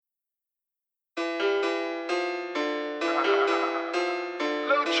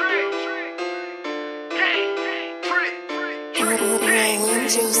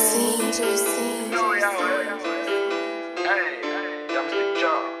Hey,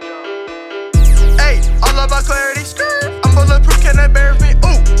 all about clarity. I'm bulletproof, can embarrass me.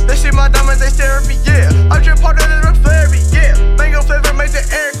 Ooh, they see my diamonds, they stare at me. Yeah, I drip harder than a fairy. Yeah, mango flavor makes it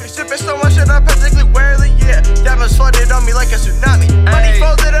air clear. Sipping so much that I practically wearily. Yeah, diamonds flooded on me like a tsunami. Money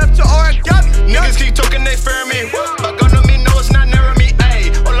folded up to origami. Niggas keep talking, they fear me. But gun on me, no, it's not near me.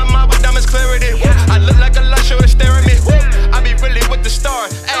 Ayy, all of my with diamonds clarity. I look like a lush, they stare at me. I be really with the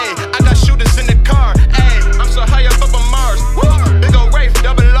stars. Ayy, I got shooters in the car. Ayy, I'm so high up on Mars. Big ol' Rafe,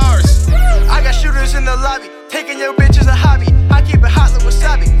 double R's. I got shooters in the lobby, taking your bitch is a hobby. I keep it hot like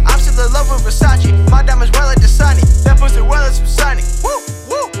wasabi. I'm still in love with Versace. My diamonds well like Dasani. That pussy well as some Sonic. Woo,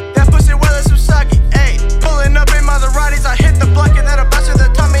 woo. That pussy well as some sake. Ayy, pulling up in Maseratis. I hit the block and that'll bounce to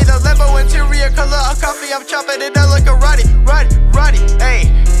the tummy. The Lambo interior color of coffee. I'm chopping it up like a Roddy. Ayy,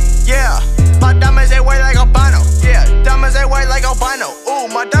 yeah. My diamonds they white like albino. Yeah, diamonds they white like albino. Ooh,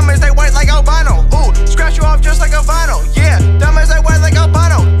 my diamonds they white like albino. Ooh, scratch you off just like a vinyl. Yeah, diamonds they white like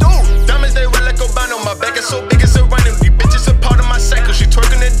albino. Dude, diamonds they red like Albino. My back is so big it's a rhino. These bitches a part of my cycle. She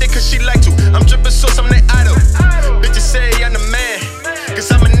twerking that dick cause she like to. I'm dripping sauce, I'm they idol. Bitches say I'm the man,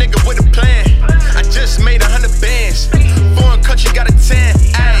 cause I'm a nigga with a plan. I just made 100 bands. Foreign country got a 10.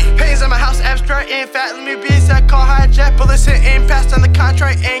 Ayy, paintings in my house abstract and fat. Let me be exact, call hijack. Bullets hitting past on the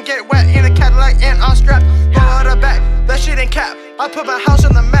contract and get wet in the Cadillac and I'm strapped. Blow the back, that shit ain't cap. I put my house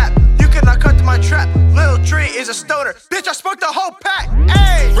on the map. You cannot cut to my trap. Lil Tree is a stoner. Bitch, I smoked the whole pack.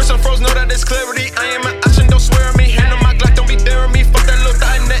 Ayy, wrist on froze, know that it's clarity. I am an option, don't swear at me. Hand on my Glock, don't be daring me. Fuck that little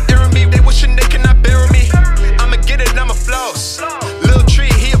thought in the air of me. They wishing they cannot bury me. I'ma get it, I'ma floss. Lil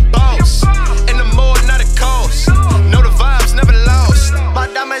Tree, he a boss. In the mall, not a cost. Know the vibes, never lost. My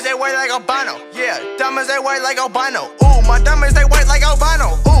diamonds, they white like albino. Yeah, diamonds, they white like albino. Ooh, my diamonds, they white like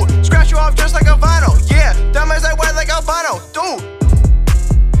albino. Ooh, scratch you off just like a vinyl. Yeah, diamonds, they white like albino. Dude.